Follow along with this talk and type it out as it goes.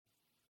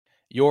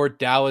Your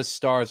Dallas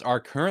Stars are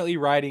currently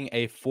riding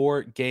a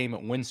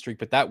 4-game win streak,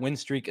 but that win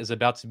streak is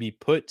about to be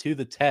put to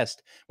the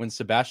test when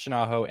Sebastian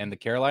Aho and the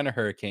Carolina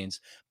Hurricanes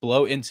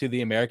blow into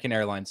the American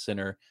Airlines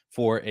Center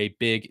for a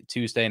big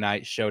Tuesday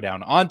night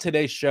showdown. On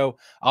today's show,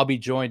 I'll be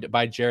joined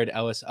by Jared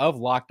Ellis of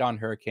Locked On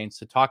Hurricanes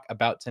to talk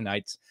about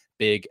tonight's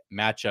big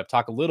matchup,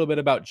 talk a little bit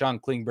about John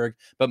Klingberg,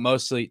 but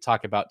mostly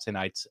talk about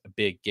tonight's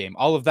big game.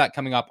 All of that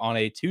coming up on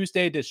a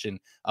Tuesday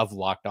edition of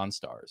Locked On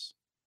Stars.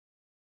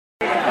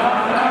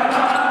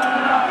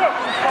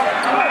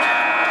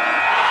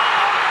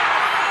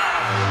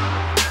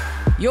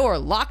 You're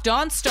Locked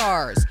On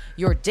Stars,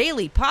 your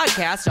daily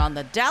podcast on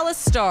the Dallas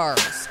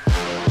Stars.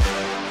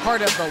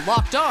 Part of the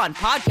Locked On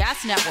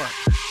Podcast Network,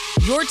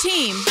 your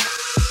team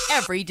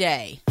every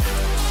day.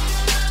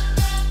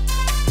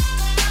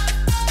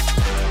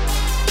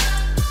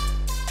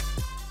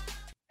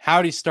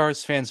 Howdy,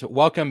 Stars fans.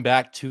 Welcome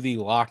back to the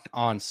Locked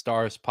On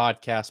Stars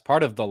podcast,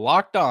 part of the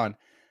Locked On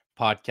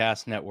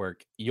Podcast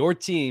Network, your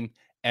team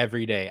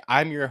every day.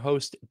 I'm your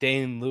host,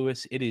 Dane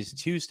Lewis. It is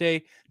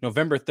Tuesday,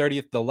 November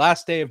 30th, the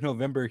last day of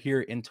November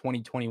here in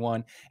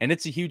 2021. And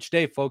it's a huge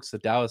day, folks. The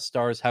Dallas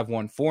Stars have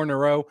won 4 in a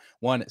row,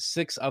 won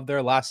 6 of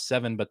their last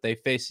 7, but they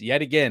face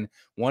yet again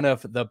one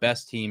of the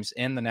best teams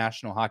in the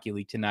National Hockey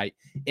League tonight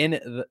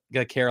in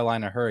the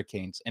Carolina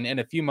Hurricanes. And in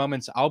a few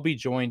moments, I'll be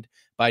joined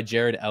by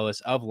Jared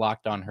Ellis of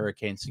Locked On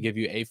Hurricanes to give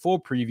you a full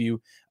preview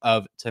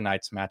of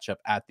tonight's matchup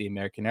at the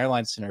American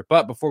Airlines Center.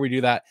 But before we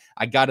do that,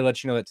 I got to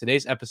let you know that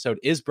today's episode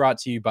is brought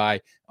to you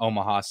by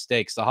Omaha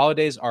Steaks. The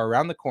holidays are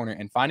around the corner,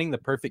 and finding the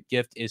perfect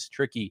gift is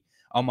tricky.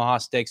 Omaha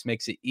Steaks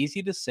makes it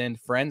easy to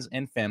send friends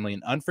and family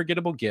an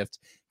unforgettable gift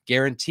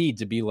guaranteed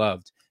to be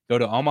loved. Go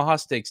to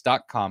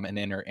omahasteaks.com and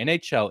enter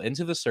NHL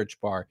into the search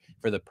bar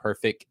for the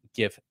perfect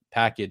gift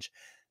package.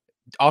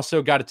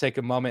 Also, got to take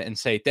a moment and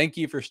say thank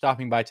you for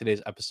stopping by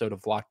today's episode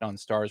of Locked On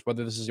Stars.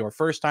 Whether this is your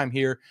first time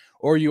here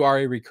or you are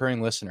a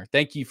recurring listener,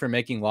 thank you for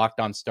making Locked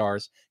On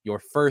Stars your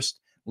first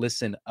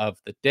listen of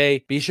the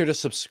day. Be sure to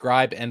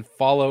subscribe and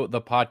follow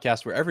the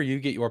podcast wherever you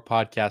get your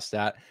podcast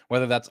at,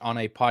 whether that's on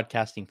a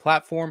podcasting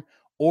platform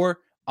or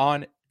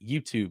on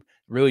YouTube.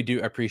 Really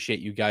do appreciate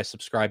you guys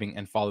subscribing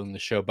and following the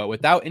show. But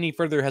without any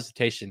further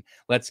hesitation,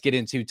 let's get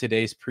into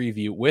today's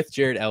preview with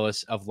Jared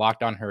Ellis of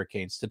Locked On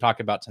Hurricanes to talk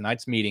about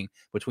tonight's meeting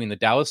between the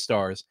Dallas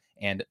Stars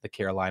and the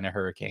Carolina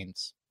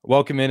Hurricanes.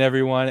 Welcome in,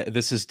 everyone.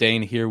 This is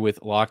Dane here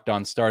with Locked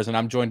On Stars, and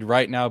I'm joined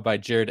right now by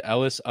Jared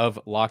Ellis of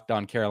Locked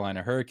On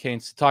Carolina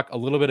Hurricanes to talk a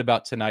little bit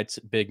about tonight's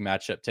big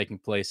matchup taking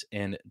place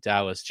in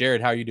Dallas.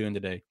 Jared, how are you doing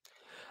today?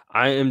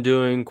 I am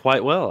doing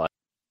quite well.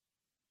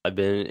 I've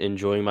been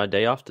enjoying my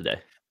day off today.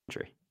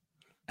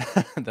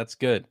 That's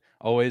good.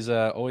 Always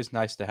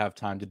nice to have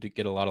time to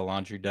get a lot of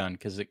laundry done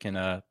because it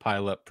can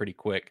pile up pretty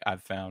quick,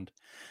 I've found.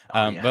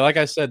 But like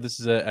I said, this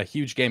is a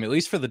huge game, at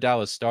least for the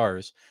Dallas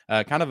Stars.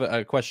 Kind of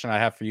a question I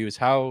have for you is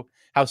how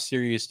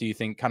serious do you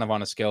think, kind of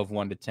on a scale of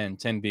 1 to 10,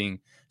 10 being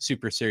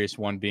super serious,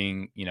 1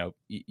 being,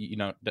 you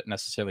don't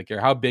necessarily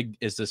care. How big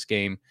is this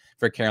game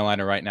for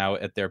Carolina right now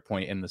at their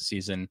point in the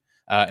season?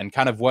 And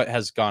kind of what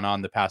has gone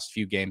on the past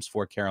few games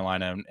for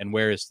Carolina, and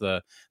where is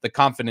the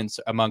confidence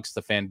amongst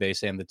the fan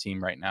base and the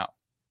team right now?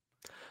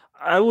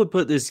 I would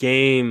put this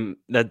game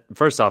that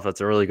first off, that's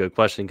a really good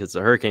question because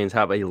the Hurricanes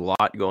have a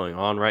lot going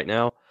on right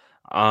now.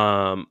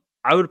 I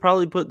would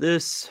probably put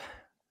this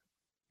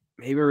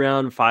maybe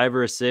around 5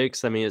 or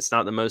 6. I mean, it's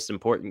not the most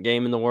important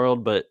game in the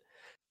world, but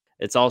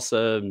it's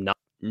also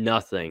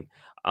nothing.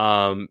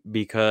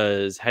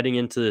 Because heading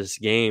into this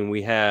game,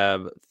 we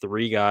have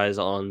 3 guys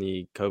on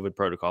the COVID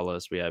protocol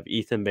list. We have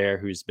Ethan Bear,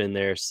 who's been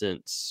there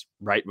since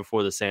right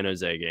before the San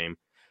Jose game.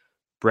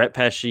 Brett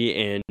Pesce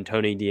and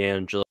Tony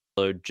DeAngelo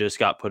just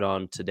got put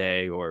on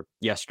today or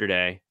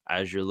yesterday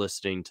as you're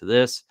listening to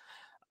this.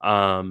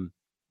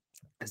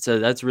 So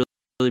that's really,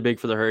 really big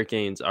for the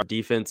Hurricanes. Our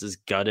defense is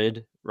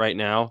gutted right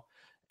now,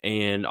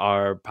 and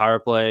our power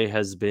play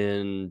has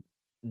been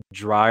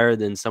drier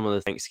than some of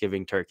the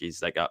Thanksgiving turkeys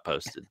that got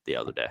posted the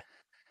other day.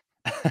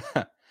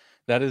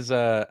 That is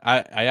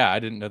I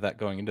didn't know that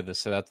going into this,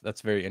 so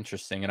that's very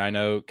interesting. And I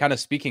know, kind of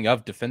speaking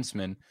of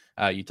defensemen,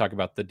 you talk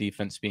about the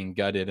defense being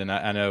gutted, and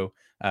I know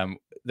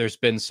there's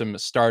been some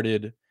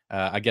started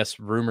I guess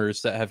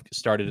rumors that have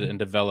started and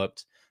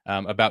developed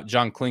about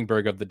John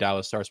Klingberg of the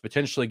Dallas Stars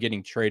potentially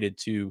getting traded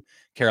to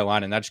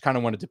Carolina. And I just kind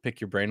of wanted to pick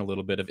your brain a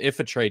little bit of,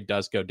 if a trade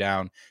does go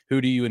down, who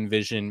do you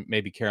envision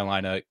maybe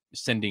Carolina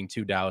sending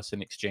to Dallas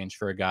in exchange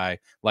for a guy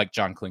like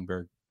John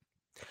Klingberg?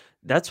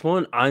 That's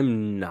one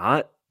I'm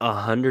not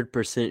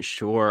 100%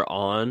 sure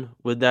on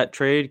with that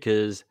trade,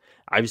 because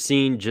I've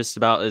seen just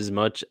about as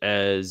much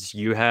as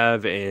you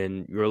have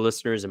and your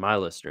listeners and my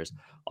listeners.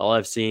 All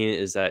I've seen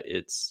is that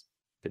it's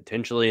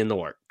potentially in the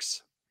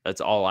works. That's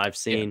all I've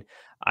seen. Yeah.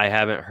 I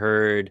haven't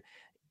heard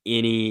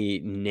any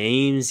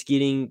names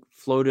getting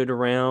floated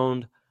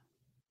around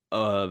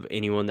of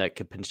anyone that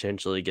could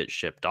potentially get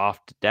shipped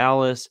off to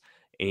Dallas,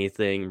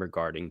 anything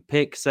regarding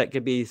picks that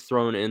could be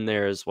thrown in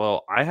there as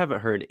well. I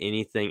haven't heard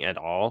anything at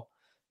all.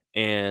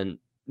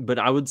 But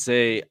I would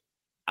say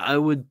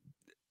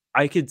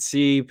I could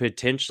see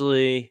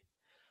potentially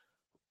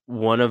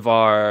one of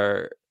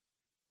our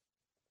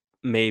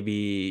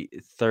maybe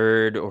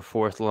third or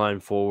fourth line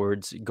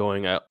forwards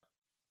going up,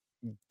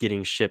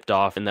 getting shipped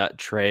off in that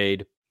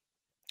trade,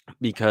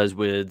 because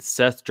with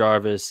Seth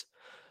Jarvis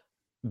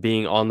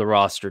being on the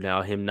roster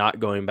now, him not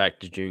going back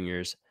to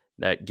juniors,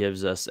 that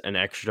gives us an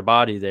extra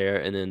body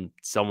there, and then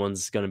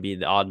someone's going to be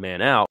the odd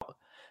man out.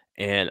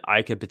 And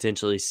I could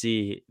potentially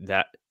see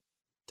that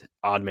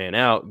odd man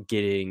out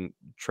getting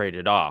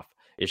traded off.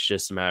 It's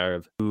just a matter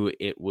of who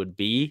it would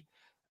be,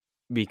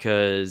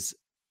 because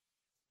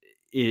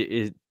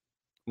it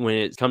when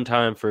it's come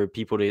time for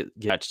people to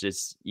get,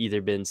 it's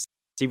either been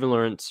Steven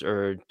Lawrence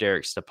or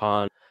Derek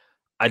Stepan.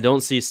 I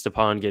don't see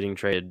Stepan getting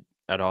traded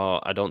at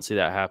all. I don't see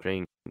that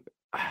happening.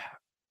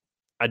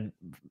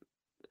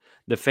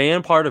 The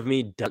fan part of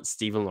me doesn't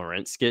Steven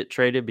Lawrence get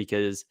traded,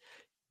 because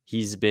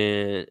he's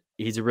a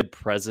real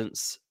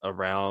presence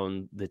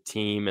around the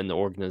team and the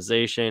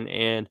organization,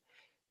 and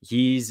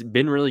he's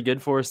been really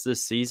good for us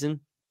this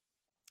season,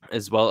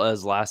 as well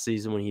as last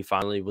season when he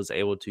finally was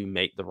able to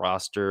make the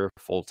roster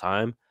full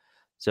time.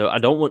 So I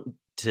don't want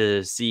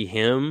to see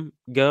him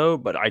go,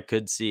 but I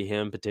could see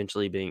him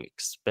potentially being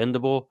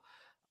expendable.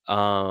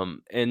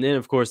 And then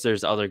of course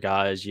there's other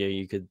guys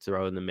you could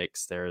throw in the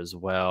mix there as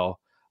well.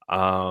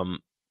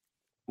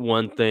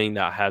 One thing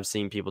that I have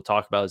seen people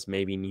talk about is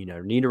maybe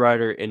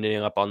Niederreiter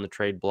ending up on the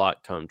trade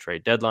block come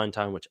trade deadline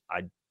time, which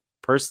I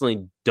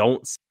personally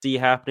don't see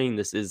happening.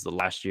 This is the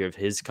last year of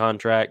his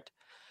contract.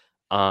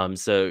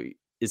 So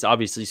it's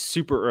obviously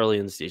super early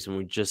in the season.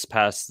 We just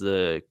passed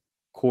the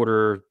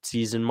quarter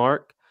season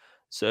mark.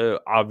 So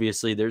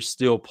obviously there's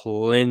still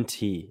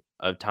plenty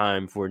of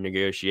time for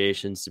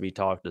negotiations to be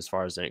talked as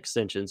far as an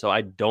extension. So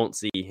I don't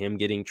see him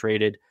getting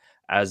traded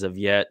as of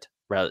yet,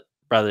 rather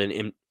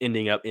than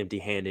ending up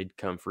empty-handed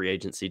come free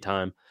agency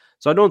time.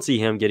 So I don't see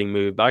him getting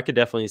moved, but I could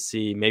definitely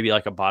see maybe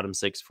like a bottom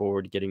six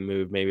forward getting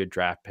moved, maybe a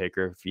draft pick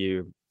or a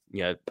few.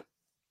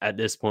 At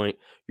this point,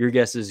 your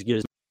guess is as good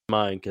as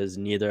mine, because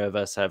neither of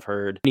us have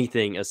heard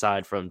anything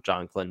aside from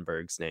John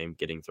Klinberg's name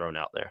getting thrown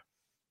out there.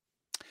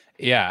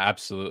 Yeah,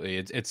 absolutely.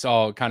 It's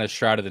all kind of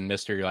shrouded in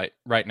mystery. Like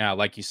right now,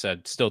 like you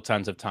said, still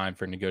tons of time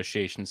for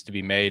negotiations to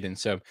be made, and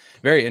so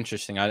very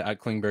interesting.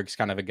 Klingberg's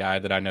kind of a guy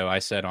that I know I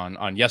said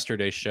on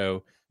yesterday's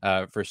show,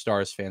 for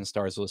Stars fans,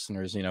 Stars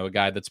listeners, a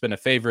guy that's been a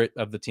favorite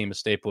of the team, a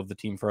staple of the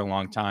team for a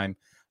long time.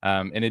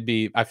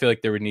 And I feel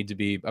like there would need to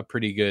be a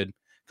pretty good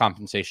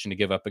compensation to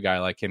give up a guy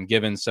like him,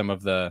 given some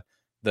of the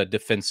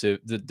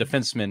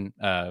defenseman,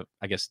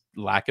 I guess,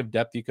 lack of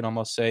depth, you can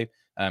almost say,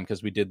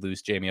 because we did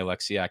lose Jamie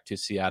Alexiak to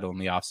Seattle in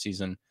the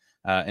offseason,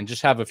 and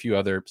just have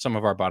some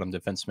of our bottom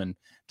defensemen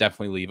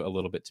definitely leave a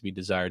little bit to be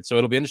desired. So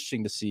it'll be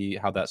interesting to see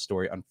how that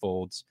story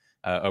unfolds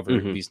over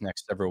these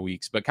next several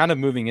weeks. But kind of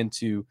moving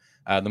into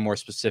the more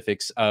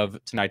specifics of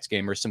tonight's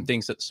game, or some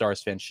things that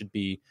Stars fans should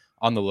be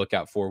on the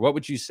lookout for. What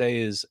would you say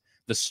is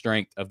the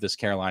strength of this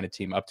Carolina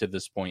team up to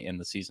this point in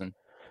the season?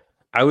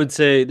 I would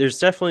say there's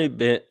definitely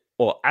been,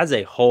 as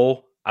a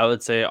whole, I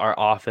would say our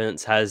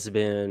offense has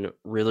been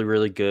really,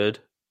 really good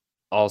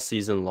all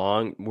season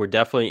long. We're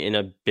definitely in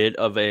a bit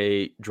of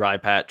a dry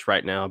patch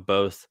right now,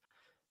 both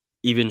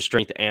even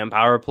strength and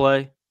power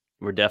play.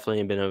 We're definitely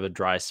in a bit of a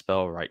dry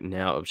spell right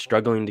now of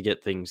struggling to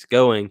get things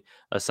going,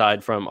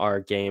 aside from our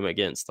game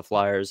against the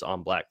Flyers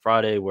on Black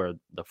Friday, where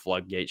the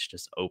floodgates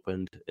just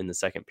opened in the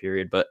second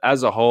period. But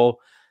as a whole,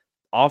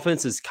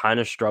 offense has kind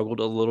of struggled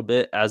a little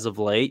bit as of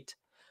late.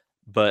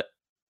 But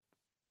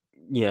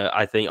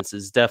I think this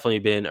has definitely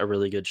been a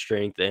really good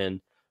strength.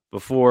 And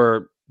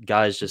before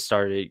guys just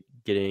started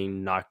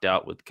getting knocked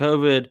out with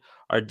COVID,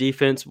 our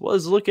defense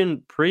was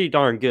looking pretty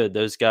darn good.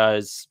 Those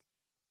guys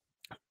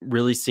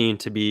really seem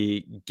to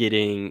be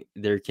getting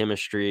their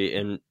chemistry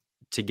and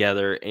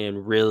together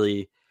and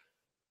really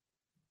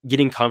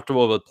getting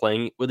comfortable with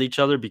playing with each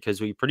other,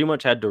 because we pretty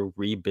much had to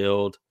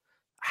rebuild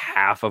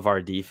half of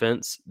our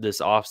defense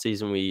this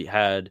offseason. We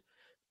had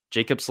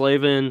Jacob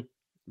Slavin,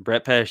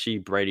 Brett Pesce,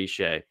 Brady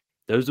Shea.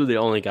 Those were the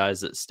only guys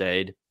that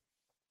stayed.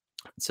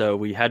 So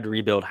we had to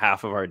rebuild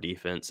half of our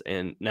defense.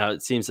 And now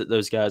it seems that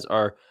those guys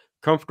are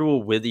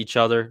comfortable with each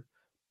other.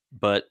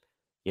 But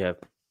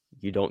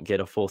you don't get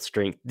a full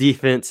strength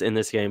defense in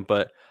this game.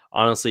 But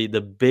honestly,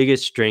 the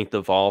biggest strength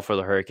of all for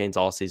the Hurricanes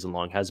all season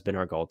long has been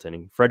our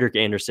goaltending. Frederik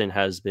Andersen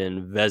has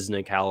been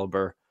Vezina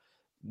caliber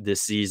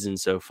this season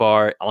so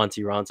far.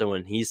 Antti Raanta,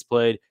 when he's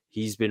played,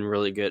 he's been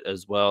really good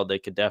as well. They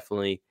could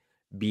definitely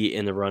be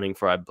in the running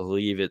for, I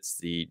believe it's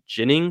the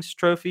Jennings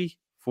Trophy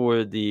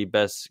for the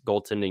best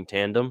goaltending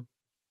tandem.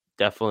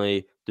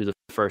 Definitely through the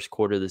first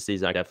quarter of the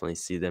season, I definitely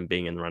see them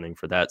being in the running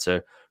for that.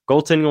 So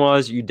goaltending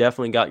wise, you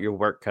definitely got your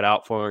work cut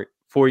out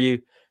for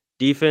you.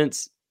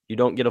 Defense, you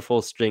don't get a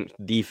full strength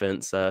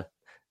defense.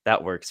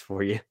 That works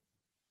for you.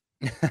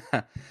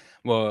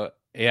 Well,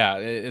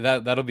 yeah,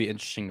 that'll be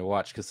interesting to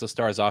watch, because the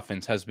Stars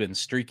offense has been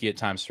streaky at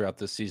times throughout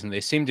this season.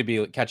 They seem to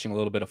be catching a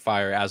little bit of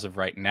fire as of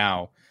right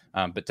now,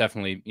 but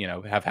definitely,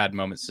 have had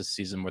moments this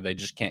season where they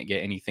just can't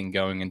get anything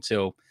going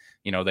until,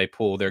 they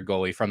pull their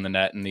goalie from the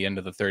net in the end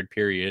of the third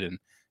period. And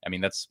I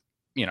mean, that's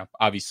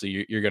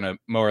obviously you're going to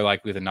more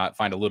likely than not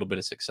find a little bit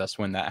of success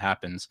when that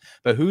happens.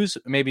 But who's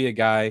maybe a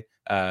guy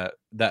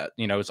that,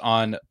 is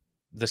on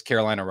this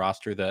Carolina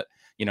roster that,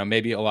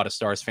 maybe a lot of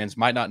Stars fans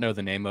might not know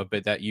the name of,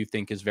 but that you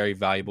think is very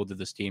valuable to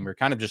this team, or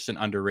kind of just an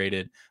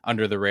underrated,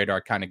 under the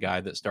radar kind of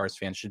guy that Stars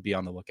fans should be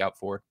on the lookout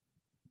for?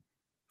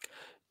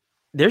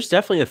 There's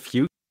definitely a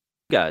few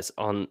guys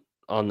on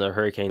the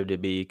Hurricane, to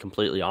be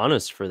completely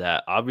honest, for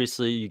that.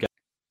 Obviously, you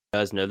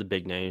guys know the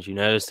big names.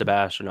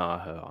 Sebastian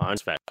Aho,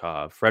 Hans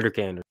Vetkov, Frederick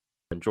Anderson,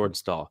 Jordan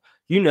Stahl.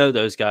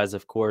 Those guys,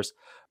 of course.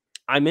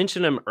 I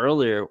mentioned him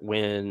earlier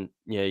when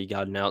you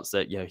got announced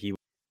that he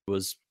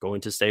was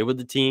going to stay with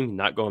the team,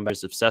 not going back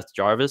to Seth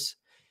Jarvis.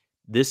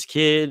 This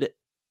kid,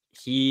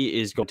 he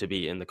is going to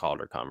be in the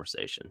Calder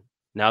conversation.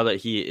 Now that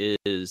he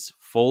is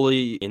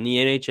fully in the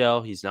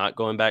NHL, he's not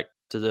going back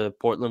to the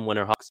Portland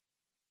Winterhawks.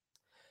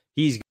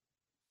 He's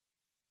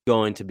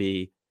going to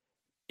be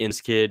in.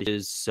 This kid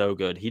is so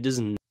good. He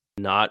does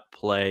not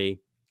play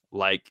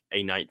like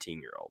a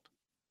 19-year-old.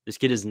 This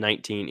kid is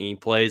 19. He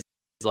plays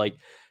like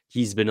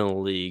he's been in the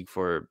league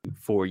for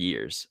 4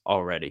 years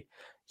already.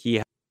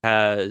 He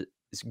has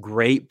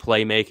great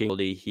playmaking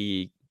ability.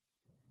 He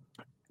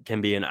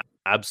can be an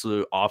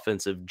absolute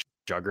offensive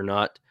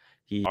juggernaut.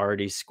 He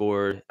already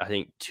scored, I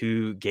think,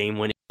 2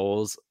 game-winning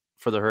goals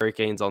for the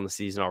Hurricanes on the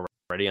season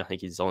already. I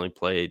think he's only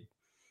played,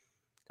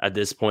 at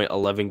this point,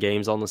 11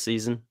 games on the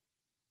season,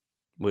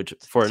 which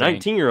for a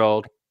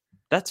 19-year-old,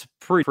 that's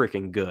pretty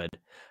freaking good.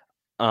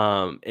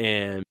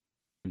 And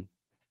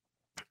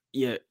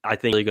yeah, I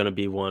think really going to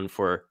be one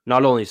for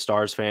not only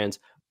Stars fans,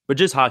 but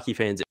just hockey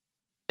fans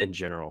in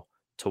general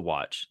to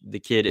watch. The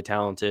kid is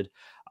talented.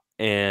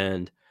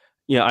 And,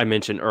 I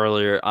mentioned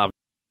earlier,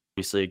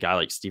 obviously a guy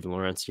like Steven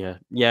Lorentz.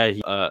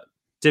 He,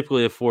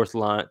 typically a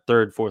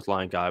third, fourth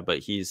line guy, but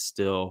he's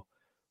still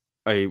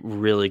a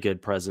really good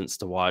presence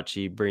to watch.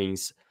 He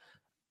brings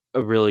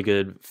a really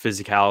good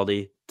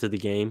physicality to the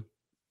game,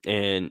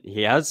 and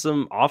he has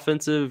some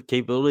offensive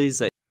capabilities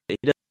that he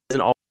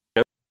doesn't always.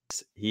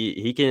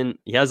 He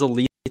has a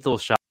lethal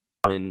shot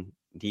and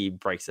he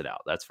breaks it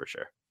out. That's for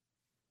sure.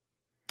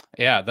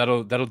 Yeah,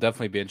 that'll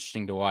definitely be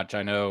interesting to watch.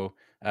 I know,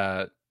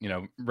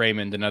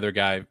 Raymond, another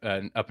guy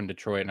up in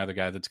Detroit, another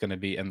guy that's going to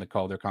be in the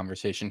Calder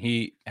conversation.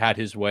 He had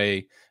his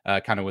way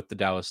kind of with the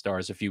Dallas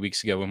Stars a few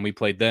weeks ago when we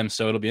played them.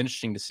 So it'll be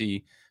interesting to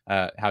see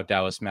how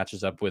Dallas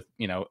matches up with,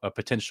 a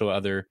potential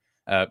other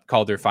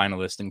Calder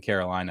finalist in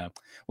Carolina.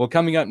 Well,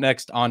 coming up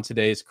next on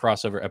today's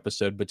crossover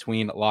episode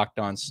between Locked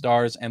On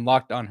Stars and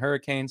Locked On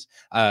Hurricanes,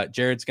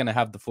 Jared's going to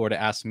have the floor to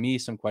ask me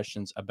some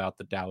questions about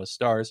the Dallas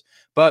Stars.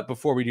 But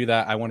before we do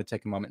that, I want to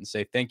take a moment and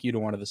say thank you to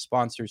one of the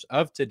sponsors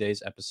of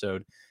today's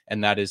episode,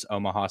 and that is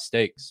Omaha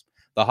Steaks.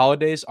 The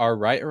holidays are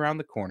right around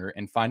the corner,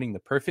 and finding the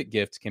perfect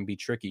gift can be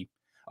tricky.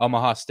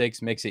 Omaha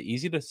Steaks makes it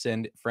easy to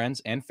send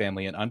friends and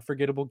family an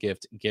unforgettable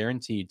gift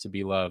guaranteed to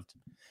be loved.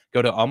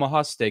 Go to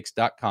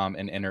omahasteaks.com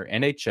and enter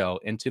NHL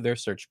into their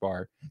search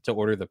bar to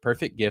order the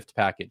perfect gift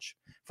package.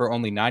 For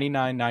only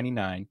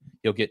 $99.99,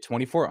 you'll get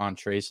 24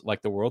 entrees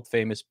like the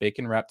world-famous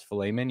bacon-wrapped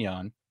filet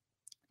mignon,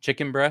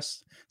 chicken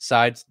breasts,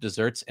 sides,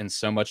 desserts, and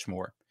so much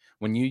more.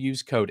 When you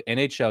use code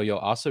NHL, you'll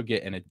also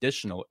get an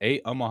additional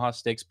 8 Omaha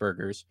Steaks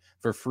burgers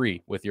for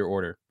free with your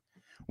order.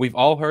 We've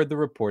all heard the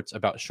reports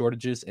about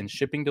shortages and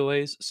shipping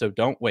delays, so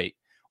don't wait.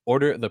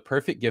 Order the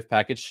perfect gift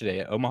package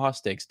today at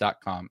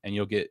omahasteaks.com, and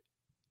you'll get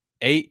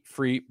 8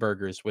 free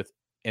burgers with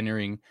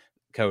entering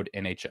code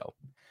NHL.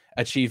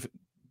 Achieve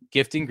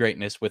gifting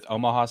greatness with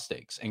Omaha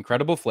Steaks.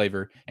 Incredible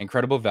flavor,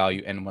 incredible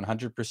value, and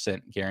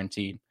 100%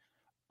 guaranteed.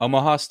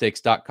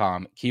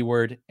 omahasteaks.com,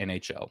 keyword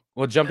NHL.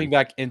 Well, jumping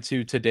back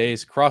into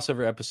today's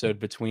crossover episode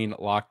between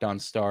Locked On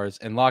Stars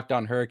and Locked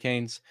On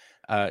Hurricanes,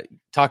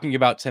 talking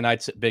about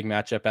tonight's big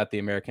matchup at the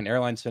American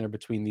Airlines Center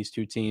between these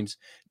two teams.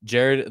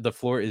 Jared, the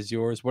floor is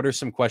yours. What are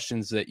some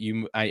questions that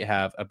you might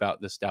have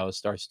about this Dallas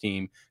Stars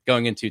team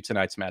going into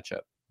tonight's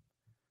matchup?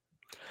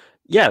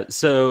 Yeah,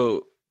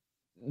 so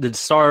the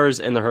Stars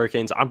and the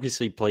Hurricanes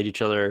obviously played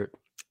each other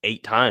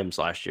 8 times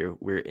last year.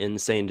 We were in the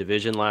same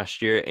division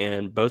last year,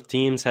 and both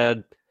teams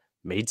had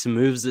made some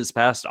moves this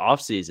past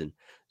offseason.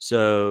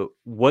 So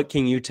what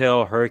can you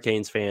tell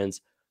Hurricanes fans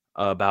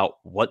about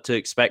what to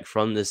expect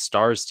from this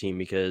Stars team?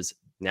 Because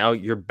now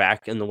you're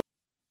back in the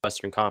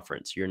Western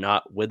Conference. You're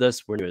not with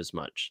us. We're not as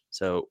much.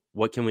 So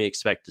what can we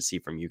expect to see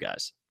from you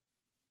guys?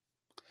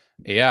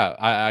 Yeah,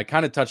 I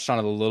kind of touched on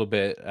it a little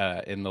bit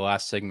in the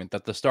last segment,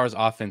 that the Stars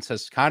offense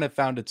has kind of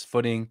found its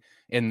footing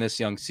in this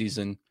young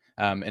season.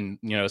 And,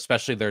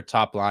 especially their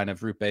top line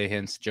of Roope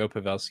Hintz, Joe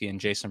Pavelski, and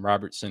Jason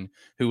Robertson,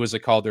 who was a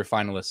Calder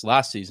finalist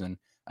last season.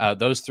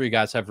 Those 3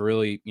 guys have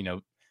really,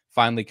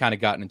 finally kind of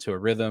gotten into a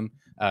rhythm.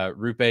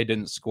 Roope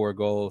didn't score a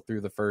goal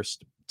through the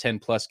first 10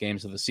 plus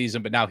games of the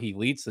season, but now he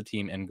leads the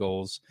team in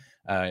goals.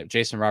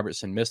 Jason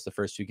Robertson missed the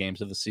first 2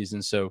 games of the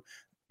season. So,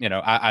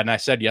 I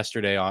said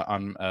yesterday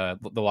on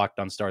the Locked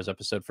On Stars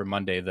episode for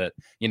Monday that,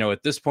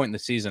 at this point in the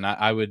season,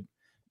 I would,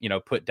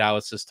 put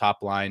Dallas's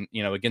top line,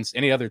 against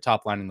any other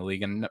top line in the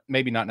league, and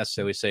maybe not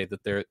necessarily say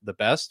that they're the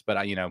best, but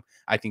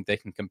I think they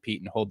can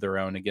compete and hold their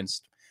own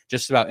against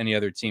just about any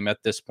other team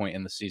at this point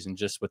in the season,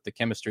 just with the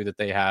chemistry that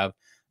they have.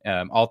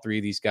 All three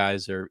of these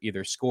guys are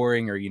either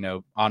scoring or,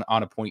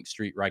 on a point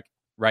streak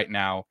right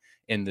now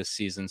in this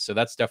season. So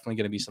that's definitely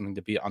going to be something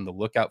to be on the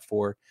lookout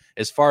for.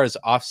 As far as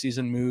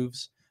offseason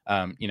moves,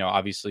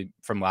 obviously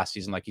from last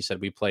season, like you said,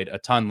 we played a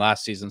ton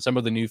last season. Some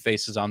of the new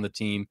faces on the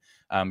team,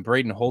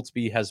 Braden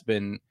Holtby has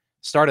been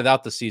started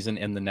out the season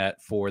in the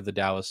net for the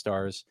Dallas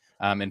Stars,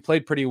 and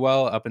played pretty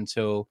well up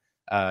until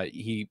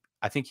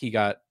I think he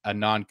got a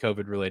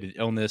non-COVID related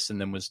illness and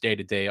then was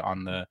day-to-day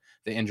on the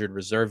injured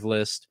reserve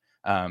list.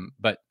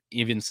 But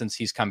even since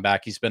he's come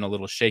back, he's been a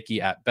little shaky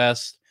at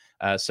best.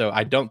 So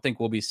I don't think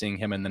we'll be seeing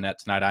him in the net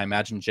tonight. I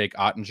imagine Jake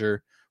Ottinger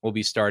will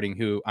be starting,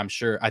 who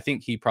I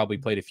think he probably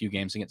played a few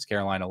games against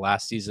Carolina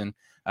last season.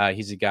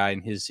 He's a guy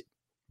in his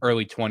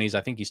early 20s.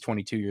 I think he's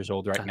 22 years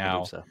old right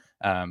now. So.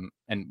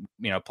 And,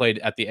 played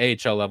at the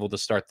AHL level to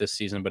start this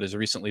season, but has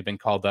recently been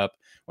called up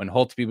when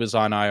Holtby was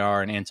on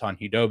IR and Anton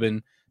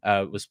Hudobin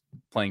was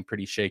playing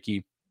pretty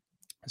shaky.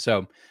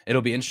 So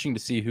it'll be interesting to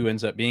see who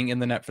ends up being in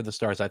the net for the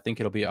Stars. I think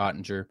it'll be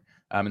Ottinger.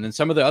 And then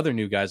some of the other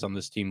new guys on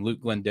this team,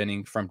 Luke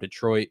Glendening from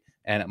Detroit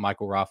and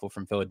Michael Raffle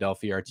from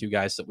Philadelphia, are two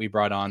guys that we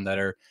brought on that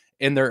are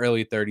in their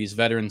early 30s,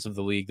 veterans of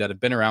the league that have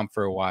been around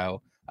for a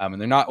while.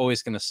 And they're not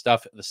always going to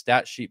stuff the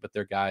stat sheet, but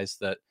they're guys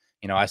that,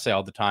 I say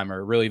all the time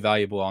are really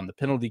valuable on the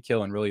penalty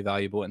kill and really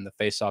valuable in the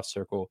face-off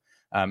circle.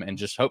 And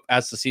just hope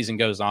as the season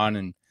goes on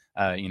and,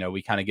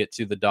 we kind of get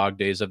to the dog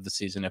days of the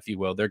season, if you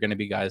will, they're going to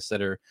be guys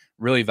that are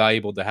really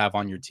valuable to have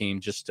on your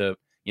team just to,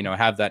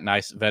 have that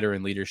nice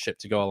veteran leadership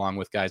to go along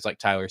with guys like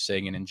Tyler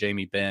Seguin and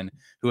Jamie Benn,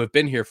 who have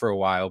been here for a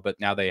while, but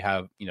now they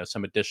have,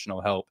 some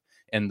additional help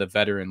in the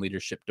veteran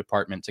leadership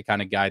department to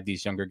kind of guide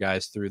these younger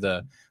guys through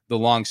the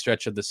long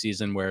stretch of the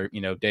season where,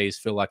 days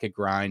feel like a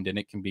grind and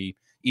it can be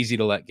easy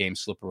to let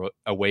games slip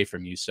away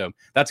from you. So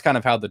that's kind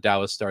of how the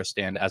Dallas Stars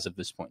stand as of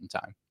this point in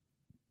time.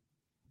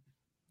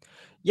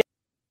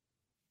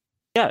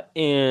 Yeah.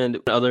 And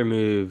another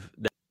move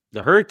that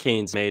the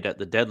Hurricanes made at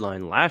the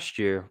deadline last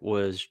year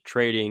was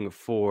trading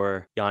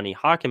for Jani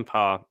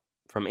Hakanpää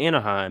from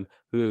Anaheim,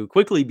 who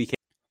quickly became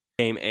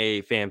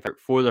a fan favorite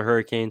for the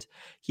Hurricanes.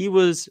 He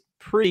was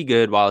pretty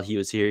good while he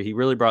was here. He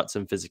really brought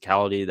some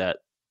physicality that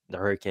the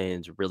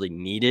Hurricanes really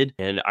needed.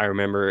 And I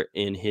remember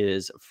in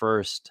his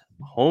first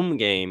home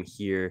game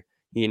here,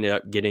 he ended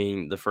up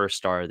getting the first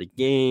star of the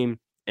game.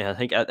 And I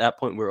think at that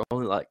point, we were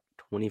only like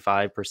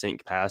 25%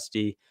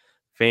 capacity.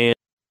 Fans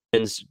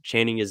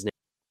chanting his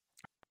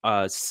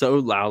name so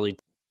loudly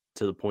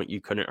to the point you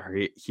couldn't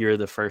hear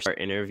the first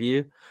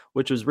interview,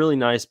 which was really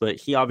nice. But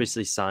he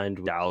obviously signed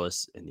with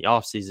Dallas in the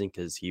offseason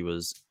because he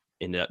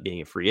ended up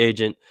being a free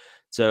agent.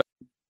 So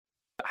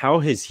how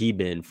has he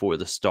been for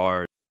the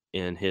Stars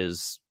in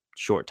his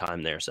short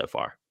time there so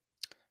far?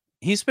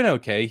 He's been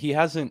okay. He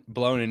hasn't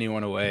blown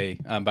anyone away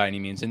by any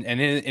means. And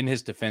in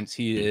his defense,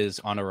 he is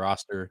on a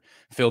roster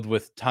filled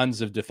with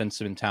tons of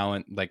defensive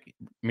talent, like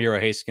Miro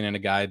Heiskanen, a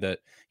guy that,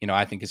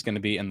 I think is going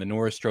to be in the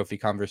Norris Trophy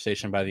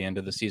conversation by the end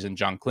of the season.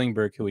 John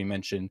Klingberg, who we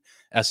mentioned,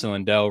 Esa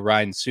Lindell,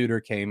 Ryan Suter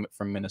came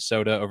from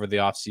Minnesota over the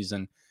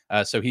offseason.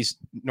 So he's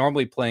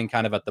normally playing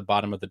kind of at the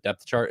bottom of the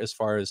depth chart as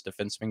far as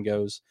defenseman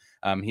goes.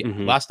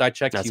 Last I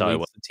checked, he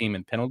leads the team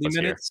in penalty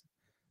minutes.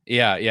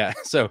 Yeah.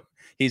 So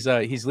he's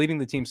leading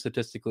the team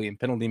statistically in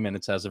penalty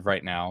minutes as of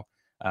right now,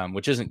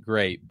 which isn't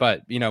great.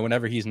 But,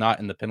 whenever he's not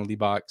in the penalty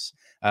box,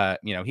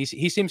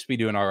 he seems to be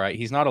doing all right.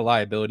 He's not a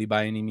liability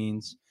by any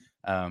means,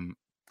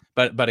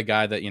 but a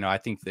guy that, I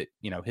think that,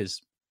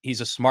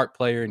 he's a smart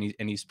player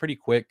and he's pretty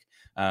quick,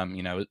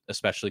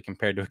 especially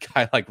compared to a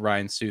guy like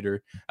Ryan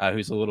Suter,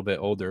 who's a little bit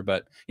older,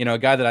 but, a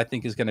guy that I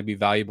think is going to be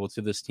valuable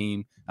to this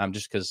team,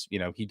 just because,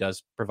 he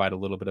does provide a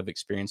little bit of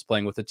experience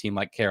playing with a team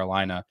like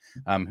Carolina,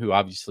 who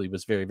obviously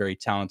was very, very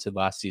talented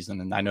last season.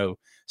 And I know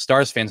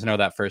Stars fans know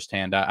that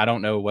firsthand. I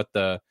don't know what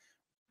the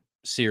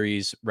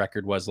series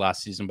record was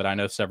last season, but I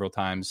know several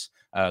times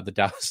the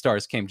Dallas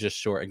Stars came just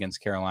short against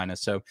Carolina.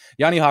 So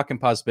Jani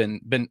Hakanpää's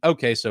been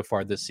okay so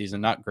far this season,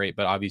 not great,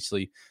 but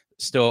obviously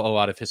still a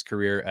lot of his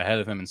career ahead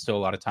of him and still a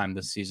lot of time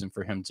this season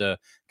for him to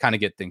kind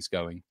of get things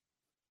going.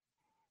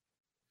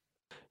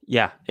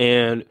 Yeah.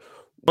 And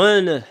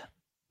one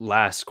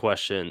last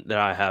question that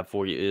I have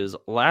for you is,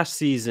 last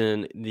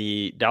season,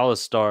 the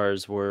Dallas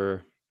Stars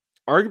were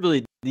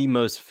arguably the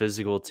most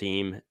physical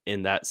team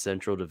in that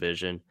Central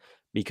Division,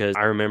 because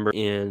I remember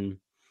in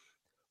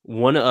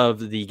one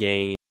of the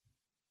games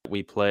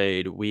we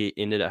played, we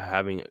ended up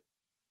having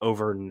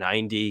over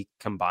 90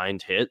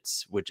 combined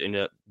hits, which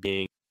ended up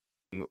being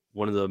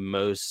one of the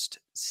most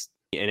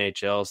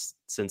NHL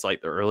since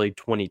like the early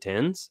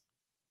 2010s.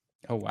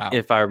 Oh, wow.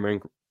 If I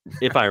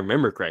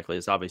remember correctly.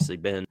 It's obviously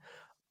been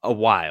a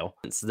while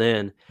since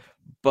then.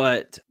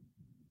 But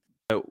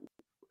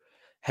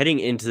heading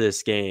into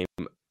this game,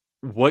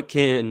 what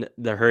can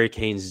the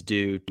Hurricanes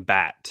do to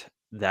bat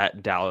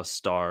that Dallas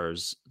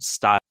Stars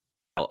style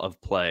of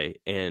play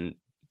and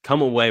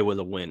come away with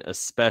a win,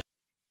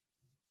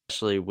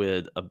 especially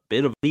with a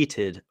bit of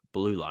depleted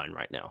blue line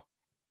right now?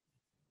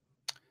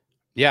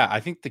 Yeah, I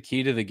think the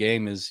key to the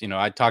game is,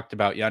 I talked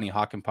about Yanni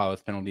Hakanpää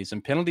with penalties,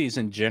 and penalties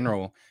in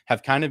general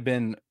have kind of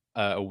been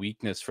a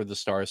weakness for the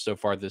Stars so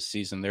far this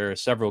season. There are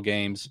several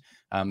games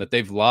that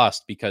they've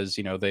lost because,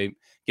 they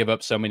give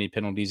up so many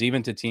penalties,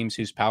 even to teams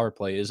whose power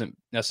play isn't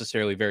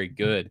necessarily very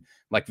good,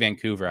 like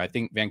Vancouver. I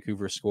think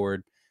Vancouver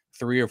scored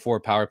 3 or 4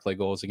 power play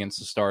goals against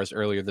the Stars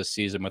earlier this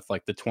season with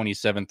like the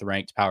 27th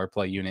ranked power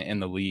play unit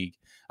in the league.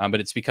 But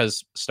it's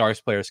because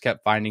Stars players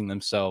kept finding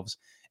themselves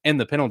in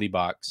the penalty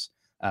box.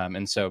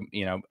 And so,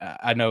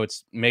 I know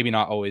it's maybe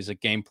not always a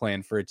game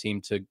plan for a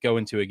team to go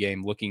into a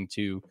game looking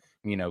to,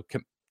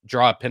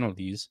 draw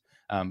penalties.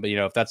 But,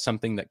 if that's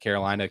something that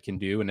Carolina can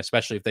do, and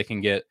especially if they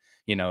can get,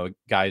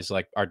 guys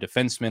like our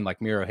defensemen,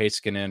 like Miro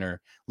Heiskanen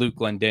or Luke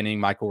Glendening,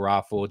 Michael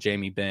Raffel,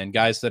 Jamie Benn,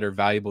 guys that are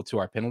valuable to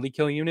our penalty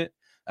kill unit,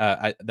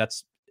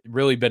 that's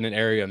really been an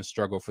area and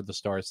struggle for the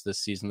Stars this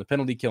season. The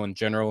penalty kill in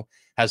general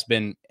has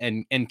been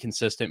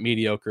inconsistent,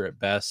 mediocre at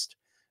best.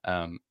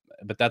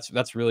 But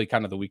that's really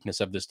kind of the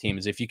weakness of this team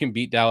is if you can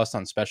beat Dallas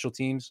on special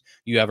teams,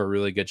 you have a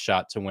really good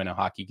shot to win a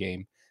hockey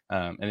game.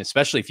 And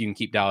especially if you can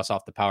keep Dallas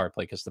off the power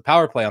play, because the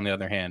power play, on the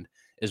other hand,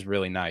 is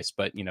really nice.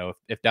 But,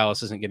 if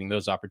Dallas isn't getting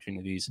those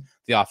opportunities,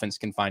 the offense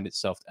can find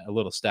itself a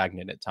little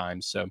stagnant at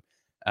times. So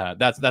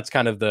that's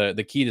kind of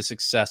the key to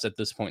success at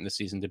this point in the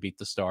season to beat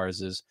the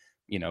Stars is,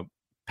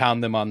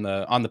 pound them on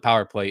the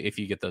power play if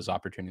you get those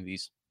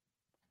opportunities.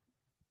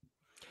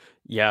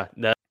 Yeah,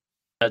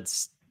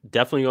 that's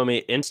definitely going to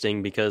be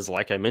interesting because,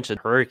 like I mentioned,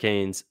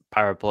 Hurricanes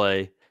power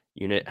play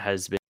unit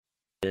has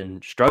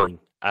been struggling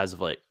as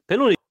of late.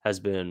 Penalty has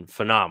been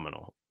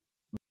phenomenal,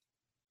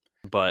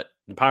 but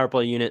the power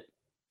play unit,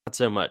 not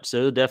so much. So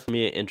it'll definitely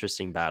be an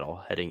interesting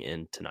battle heading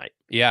in tonight.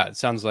 Yeah, it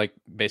sounds like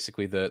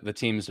basically the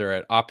teams are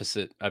at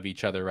opposite of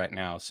each other right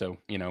now. So,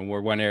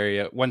 where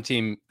one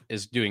team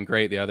is doing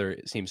great, the other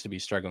seems to be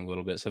struggling a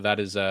little bit. So that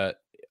is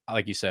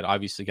like you said,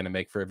 obviously going to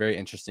make for a very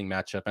interesting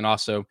matchup and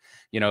also,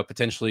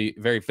 potentially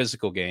very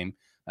physical game.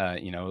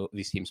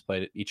 These teams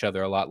played each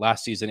other a lot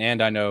last season.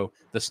 And I know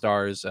the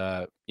Stars,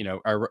 are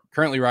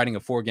currently riding a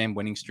 4-game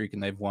winning streak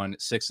and they've won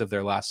 6 of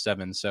their last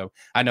 7. So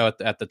I know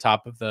at the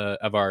top of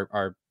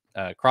our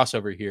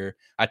crossover here,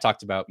 I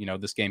talked about,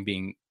 this game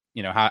being,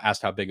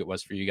 asked how big it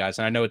was for you guys.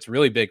 And I know it's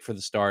really big for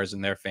the Stars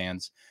and their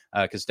fans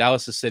because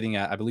Dallas is sitting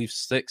at, I believe,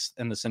 6th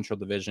in the Central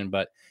Division,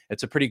 but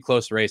it's a pretty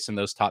close race in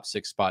those top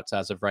 6 spots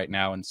as of right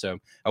now. And so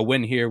a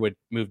win here would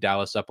move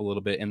Dallas up a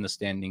little bit in the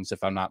standings,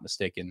 if I'm not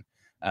mistaken.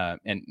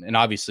 And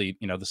obviously,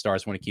 the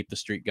Stars want to keep the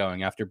streak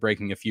going after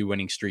breaking a few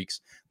winning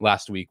streaks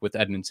last week with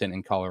Edmonton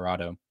and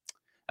Colorado.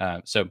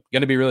 So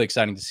going to be really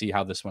exciting to see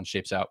how this one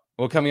shapes out.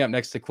 Well, coming up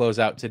next to close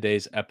out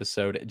today's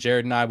episode,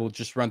 Jared and I will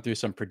just run through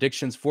some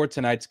predictions for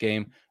tonight's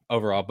game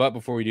overall. But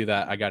before we do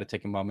that, I got to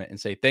take a moment and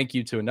say thank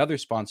you to another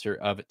sponsor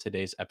of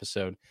today's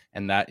episode,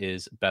 and that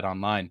is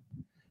BetOnline.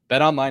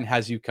 BetOnline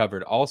has you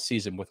covered all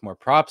season with more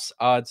props,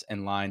 odds,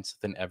 and lines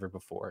than ever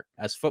before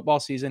as football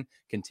season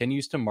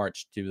continues to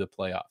march to the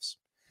playoffs.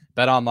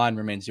 BetOnline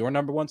remains your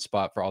number one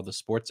spot for all the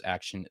sports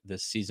action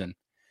this season.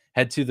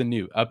 Head to the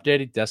new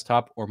updated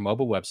desktop or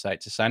mobile website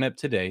to sign up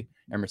today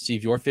and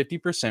receive your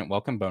 50%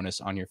 welcome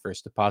bonus on your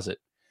first deposit.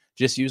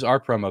 Just use our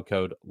promo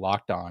code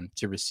LOCKEDON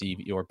to receive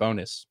your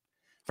bonus.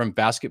 From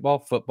basketball,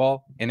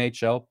 football,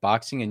 NHL,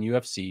 boxing, and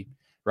UFC,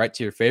 right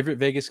to your favorite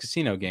Vegas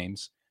casino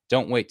games,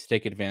 don't wait to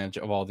take advantage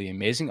of all the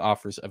amazing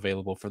offers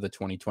available for the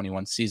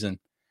 2021 season.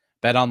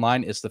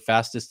 BetOnline is the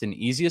fastest and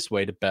easiest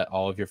way to bet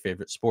all of your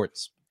favorite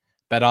sports.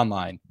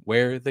 BetOnline,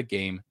 where the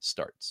game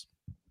starts.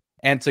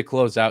 And to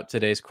close out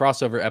today's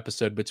crossover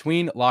episode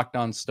between Locked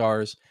On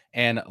Stars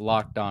and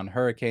Locked On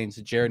Hurricanes,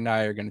 Jared and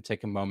I are going to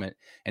take a moment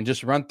and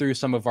just run through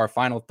some of our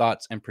final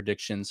thoughts and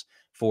predictions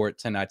for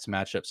tonight's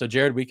matchup. So,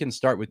 Jared, we can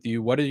start with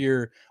you. What are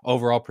your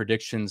overall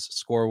predictions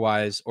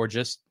score-wise, or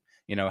just,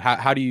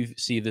 how do you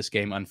see this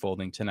game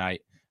unfolding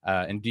tonight?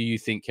 And do you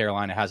think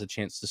Carolina has a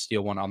chance to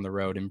steal one on the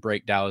road and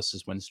break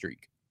Dallas's win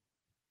streak?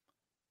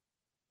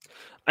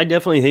 I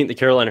definitely think the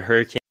Carolina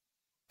Hurricanes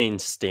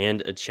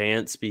stand a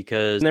chance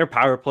because their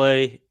power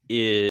play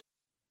is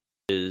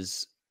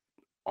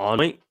on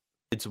point.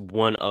 It's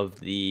one of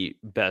the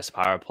best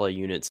power play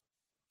units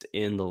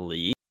in the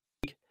league.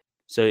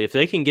 So if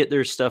they can get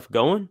their stuff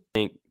going, I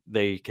think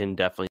they can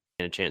definitely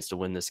stand a chance to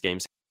win this game.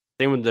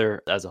 Same with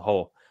their as a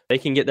whole. They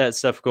can get that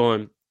stuff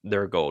going,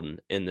 they're golden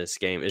in this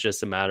game. It's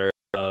just a matter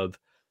of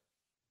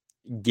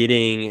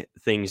getting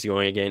things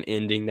going again,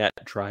 ending that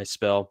dry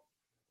spell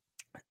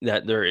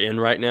that they're in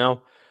right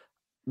now.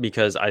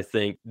 Because I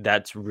think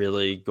that's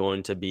really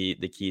going to be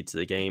the key to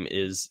the game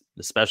is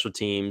the special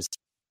teams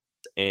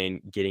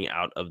and getting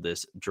out of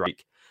this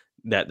streak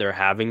that they're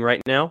having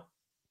right now.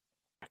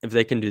 If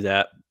they can do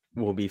that,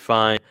 we'll be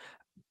fine.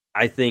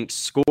 I think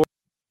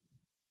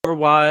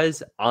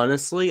score-wise,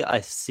 honestly,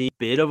 I see a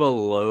bit of a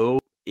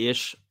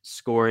low-ish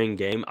scoring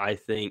game. I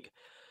think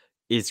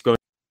it's going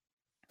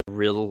to be a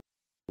real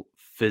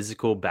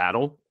physical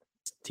battle.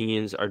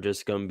 Teams are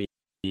just going to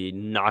be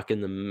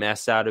knocking the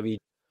mess out of each other.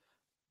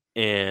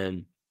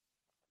 And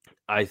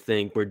I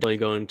think we're definitely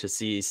going to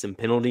see some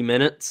penalty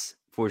minutes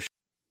for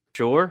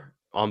sure.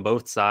 on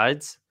both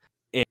sides.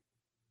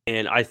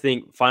 And I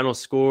think final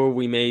score,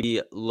 we may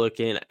be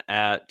looking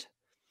at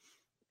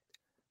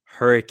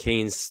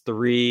Hurricanes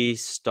 3,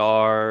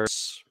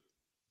 Stars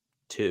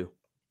 2.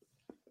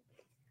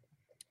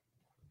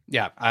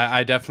 Yeah,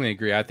 I definitely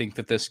agree. I think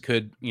that this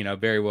could,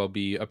 very well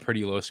be a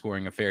pretty low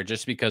scoring affair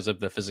just because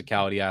of the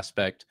physicality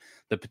aspect,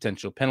 the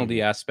potential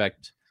penalty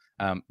aspect.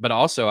 But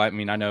also, I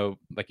mean, I know,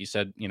 like you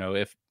said,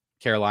 if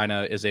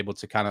Carolina is able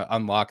to kind of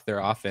unlock their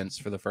offense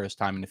for the first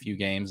time in a few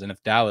games, and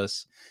if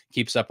Dallas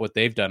keeps up what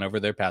they've done over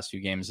their past few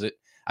games,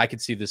 I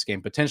could see this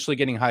game potentially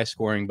getting high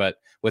scoring. But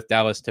with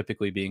Dallas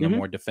typically being a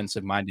more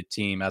defensive minded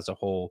team as a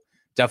whole,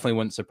 definitely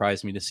wouldn't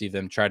surprise me to see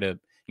them try to,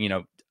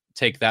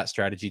 take that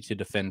strategy to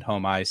defend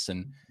home ice.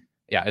 And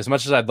yeah, as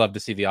much as I'd love to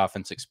see the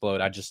offense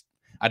explode,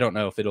 I don't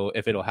know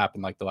if it'll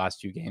happen like the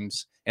last two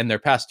games. In their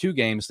past two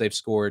games, they've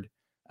scored,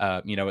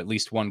 at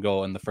least one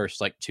goal in the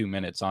first 2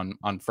 minutes.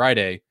 On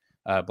Friday,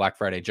 Black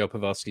Friday, Joe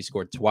Pavelski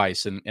scored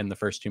twice in the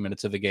first 2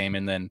 minutes of the game,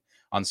 and then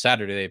on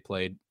Saturday they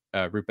played.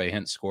 Rupe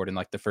Hintz scored in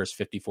the first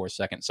 54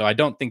 seconds. So I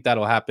don't think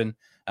that'll happen.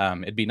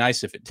 It'd be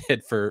nice if it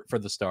did for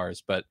the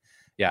Stars, but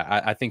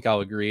yeah, I think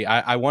I'll agree.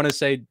 I want to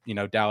say,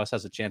 Dallas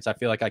has a chance. I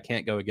feel like I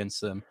can't go against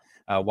them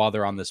while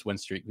they're on this win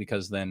streak,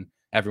 because then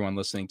everyone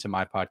listening to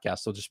my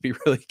podcast will just be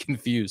really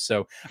confused.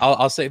 So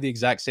I'll say the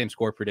exact same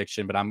score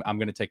prediction, but I'm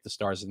going to take the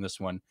Stars in this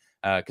one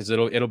because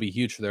it'll be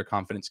huge for their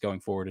confidence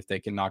going forward if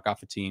they can knock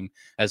off a team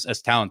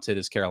as talented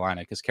as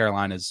Carolina, because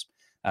Carolina's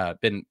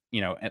been,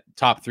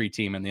 top 3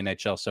 team in the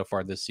NHL so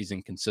far this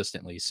season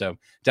consistently. So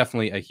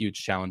definitely a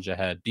huge challenge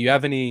ahead. Do you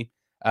have any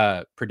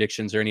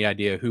predictions or any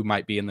idea who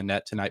might be in the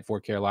net tonight for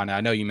Carolina?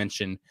 I know you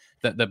mentioned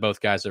that both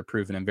guys are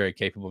proven and very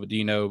capable, but do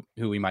you know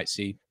who we might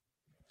see?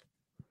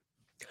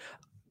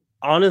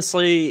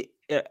 Honestly,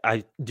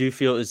 I do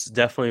feel it's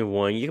definitely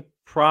one. You could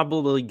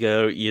probably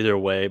go either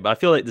way, but I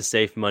feel like the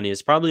safe money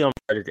is probably on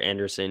Frederik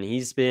Andersen.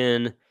 He's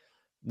been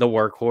the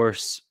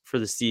workhorse for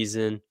the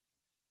season.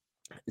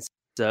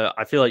 So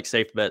I feel like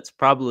safe bet's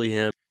probably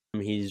him.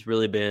 He's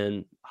really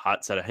been a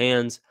hot set of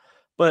hands,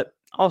 but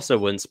also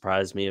wouldn't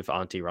surprise me if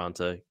Antti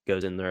Raanta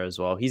goes in there as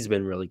well. He's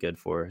been really good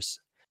for us.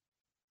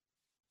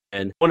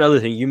 And one other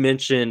thing, you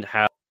mentioned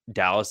how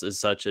Dallas is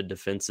such a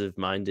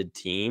defensive-minded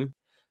team.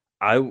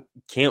 I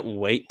can't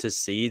wait to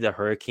see the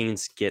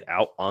Hurricanes get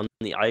out on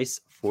the ice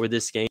for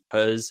this game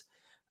because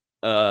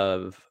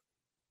of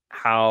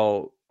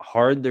how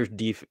hard their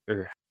defense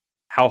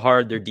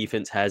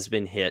has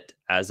been hit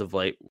as of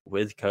late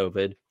with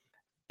COVID.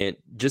 And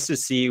just to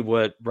see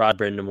what Rod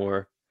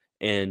Brind'Amour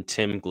and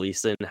Tim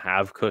Gleason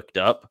have cooked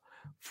up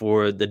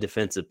for the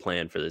defensive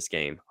plan for this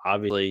game.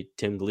 Obviously,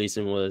 Tim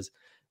Gleason was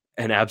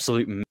an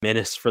absolute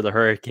menace for the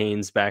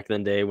Hurricanes back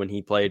in the day when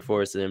he played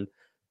for us. And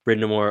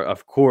Brind'Amour,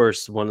 of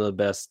course, one of the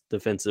best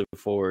defensive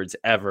forwards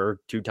ever,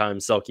 2-time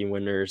Selke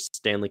winners,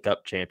 Stanley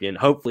Cup champion,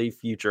 hopefully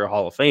future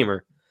Hall of Famer.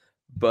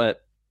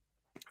 But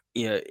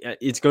yeah,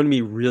 it's going to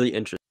be really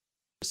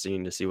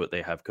interesting to see what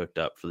they have cooked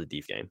up for the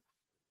Def game.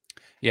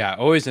 Yeah,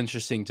 always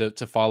interesting to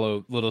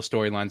follow little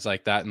storylines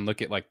like that and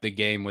look at the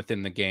game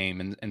within the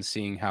game and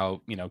seeing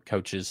how,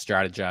 coaches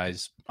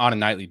strategize on a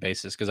nightly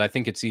basis. Because I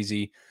think it's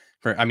easy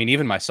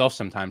even myself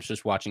sometimes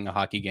just watching a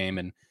hockey game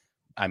and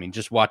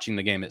just watching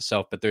the game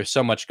itself, but there's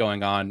so much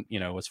going on,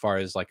 as far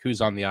as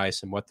who's on the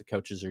ice and what the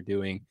coaches are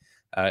doing.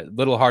 A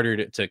little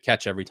harder to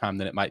catch every time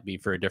than it might be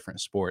for a different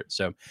sport.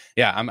 So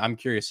yeah, I'm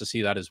curious to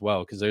see that as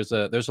well, because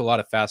there's a lot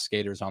of fast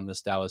skaters on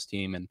this Dallas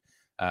team, and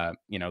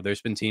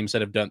there's been teams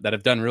that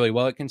have done really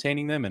well at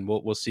containing them, and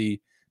we'll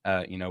see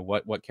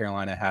what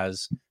Carolina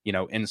has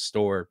in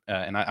store.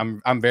 And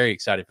I'm very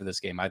excited for this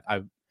game.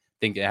 I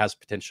think it has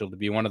potential to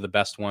be one of the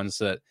best ones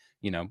that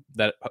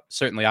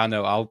certainly I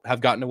know I'll have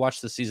gotten to watch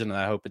this season, and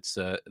I hope it's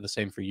the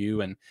same for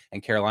you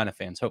and Carolina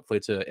fans. Hopefully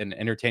it's an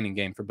entertaining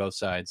game for both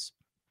sides.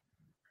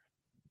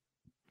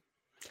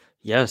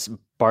 Yes,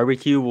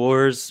 Barbecue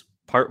Wars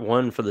Part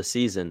 1 for the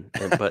season.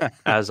 But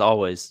as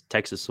always,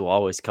 Texas will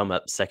always come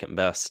up second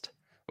best.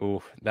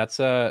 Ooh, that's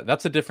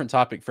a different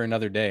topic for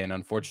another day, and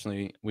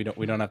unfortunately, we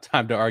don't have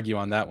time to argue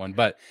on that one.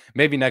 But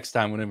maybe next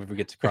time, whenever we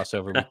get to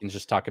crossover, we can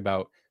just talk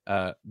about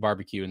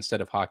barbecue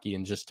instead of hockey,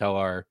 and just tell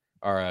our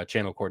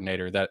channel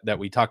coordinator that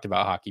we talked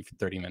about hockey for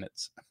 30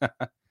 minutes.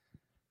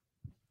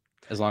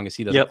 As long as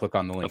he doesn't click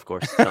on the link. Of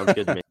course, sounds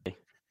good to me.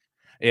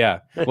 Yeah.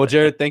 Well,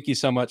 Jared, thank you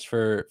so much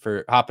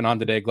for hopping on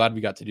today. Glad we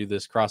got to do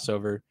this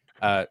crossover.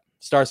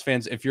 Stars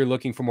fans, if you're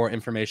looking for more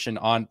information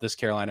on this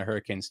Carolina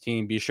Hurricanes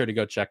team, be sure to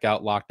go check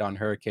out Locked On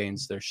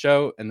Hurricanes, their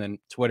show, and then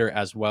Twitter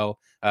as well.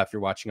 If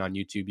you're watching on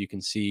YouTube, you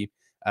can see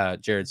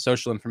Jared's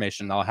social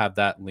information. I'll have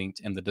that linked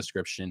in the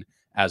description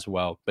as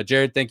well. But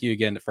Jared, thank you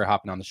again for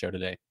hopping on the show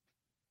today.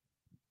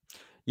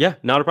 Yeah,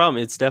 not a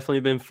problem. It's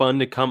definitely been fun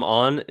to come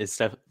on.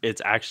 It's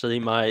actually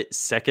my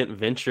second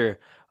venture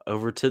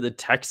over to the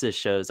Texas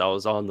shows. I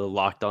was on the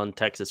Locked On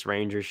Texas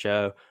Rangers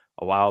show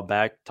a while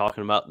back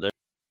talking about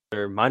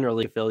their minor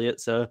league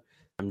affiliate. So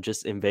I'm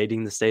just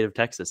invading the state of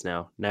Texas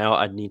now. Now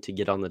I need to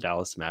get on the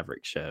Dallas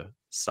Mavericks show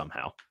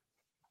somehow.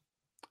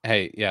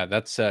 Hey, yeah,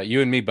 that's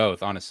you and me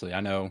both. Honestly,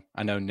 I know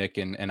Nick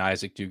and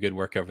Isaac do good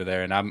work over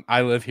there, and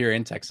I live here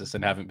in Texas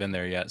and haven't been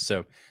there yet.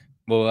 So,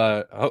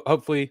 well,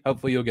 hopefully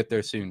you'll get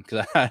there soon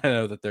because I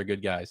know that they're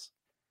good guys.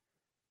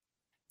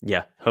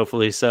 Yeah,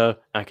 hopefully so.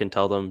 I can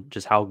tell them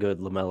just how good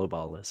LaMelo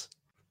Ball is.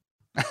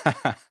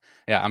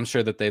 Yeah, I'm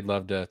sure that they'd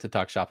love to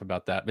talk shop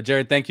about that. But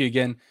Jared, thank you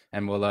again,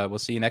 and we'll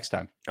see you next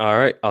time. All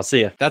right, I'll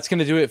see you. That's going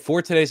to do it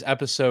for today's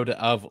episode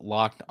of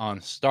Locked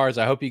on Stars.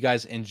 I hope you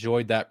guys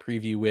enjoyed that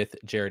preview with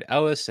Jared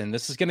Ellis, and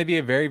this is going to be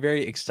a very,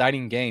 very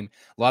exciting game.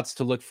 Lots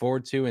to look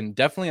forward to, and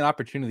definitely an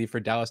opportunity for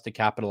Dallas to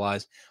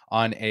capitalize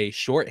on a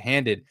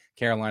short-handed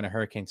Carolina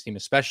Hurricanes team,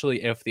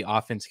 especially if the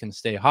offense can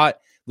stay hot.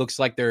 Looks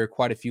like there are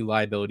quite a few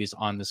liabilities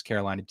on this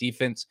Carolina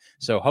defense.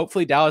 So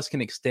hopefully Dallas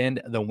can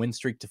extend the win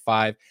streak to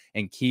 5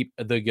 and keep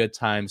the good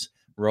times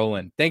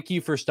rolling. Thank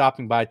you for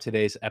stopping by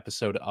today's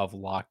episode of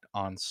Locked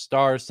on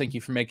Stars. Thank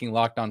you for making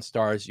Locked on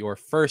Stars your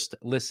first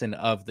listen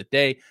of the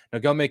day. Now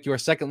go make your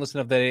second listen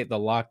of the day, the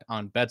Locked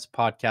on Bets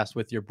podcast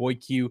with your boy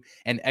Q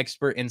and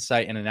expert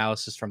insight and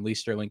analysis from Lee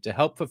Sterling to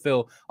help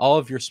fulfill all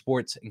of your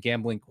sports and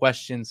gambling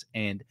questions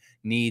and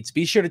needs.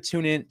 Be sure to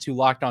tune in to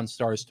Locked on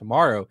Stars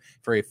tomorrow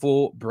for a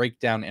full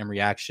breakdown and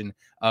reaction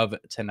of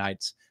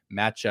tonight's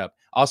matchup.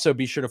 Also,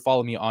 be sure to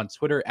follow me on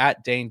Twitter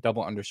at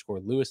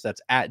Dane_Lewis.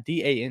 That's at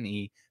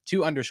DANE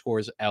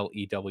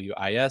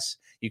 2_LEWIS.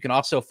 You can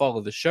also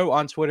follow the show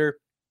on Twitter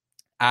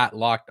at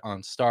Locked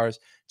on Stars.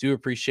 Do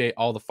appreciate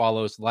all the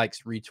follows,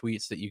 likes,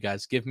 retweets that you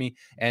guys give me.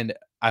 And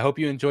I hope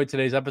you enjoyed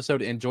today's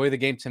episode. Enjoy the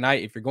game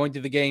tonight. If you're going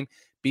to the game,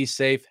 be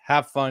safe,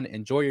 have fun,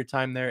 enjoy your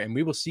time there. And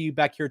we will see you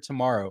back here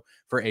tomorrow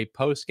for a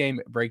post-game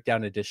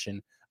breakdown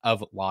edition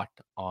of Locked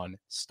on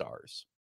Stars.